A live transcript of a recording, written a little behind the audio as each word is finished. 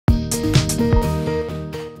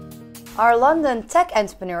Our London tech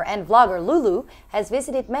entrepreneur and vlogger Loulou has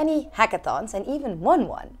visited many hackathons and even won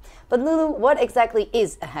one. But Loulou, what exactly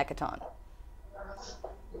is a hackathon?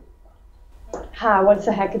 What's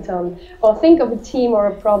a hackathon? Well, think of a team or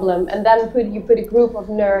a problem, and then you put a group of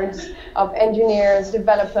nerds, of engineers,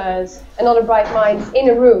 developers, and other bright minds in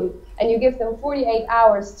a room, and you give them 48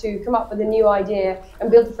 hours to come up with a new idea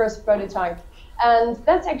and build the first prototype. And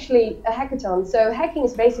that's actually a hackathon. So hacking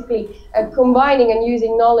is basically combining and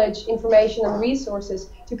using knowledge, information, and resources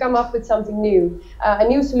to come up with something new, a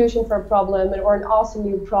new solution for a problem or an awesome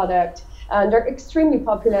new product. They're extremely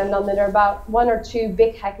popular in London. There are about 1 or 2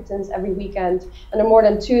 big hackathons every weekend, and there are more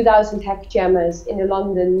than 2,000 hack jammers in the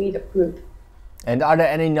London meetup group. And are there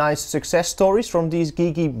any nice success stories from these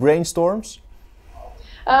geeky brainstorms?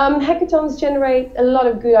 Hackathons generate a lot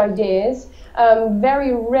of good ideas.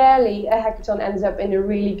 Very rarely a hackathon ends up in a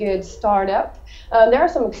really good startup. There are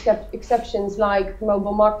some exceptions like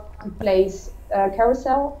mobile marketplace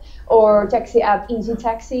Carousel or taxi app Easy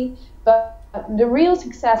Taxi, but the real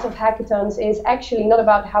success of hackathons is actually not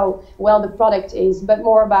about how well the product is, but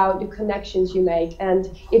more about the connections you make, and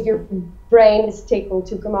if your brain is tickled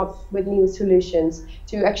to come up with new solutions,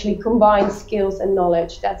 to actually combine skills and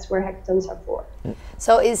knowledge. That's where hackathons are for.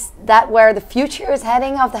 So is that where the future is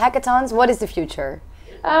heading of the hackathons? What is the future?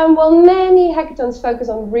 Well, many hackathons focus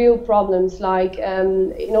on real problems like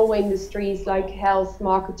in all industries like health,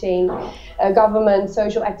 marketing, government,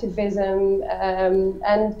 social activism,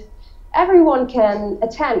 and everyone can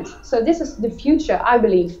attend. So this is the future, I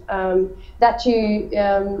believe, that you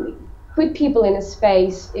put people in a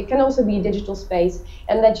space. It can also be a digital space,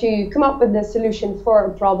 and that you come up with the solution for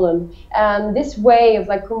a problem. And this way of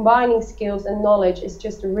combining skills and knowledge is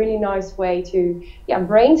just a really nice way to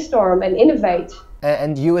brainstorm and innovate.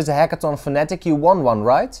 And you as a hackathon fanatic, you won one,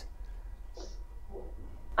 right?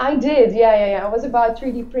 I did, yeah. It was about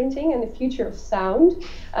 3D printing and the future of sound.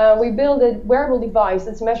 We built a wearable device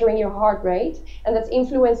that's measuring your heart rate and that's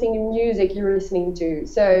influencing the music you're listening to.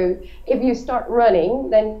 So if you start running,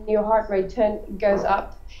 then your heart rate goes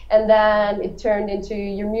up, and then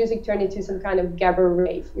your music turned into some kind of gabber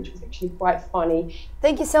rave, which was actually quite funny.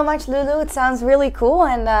 Thank you so much, Loulou. It sounds really cool.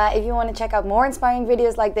 And if you want to check out more inspiring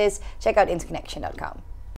videos like this, check out IntoConnection.com.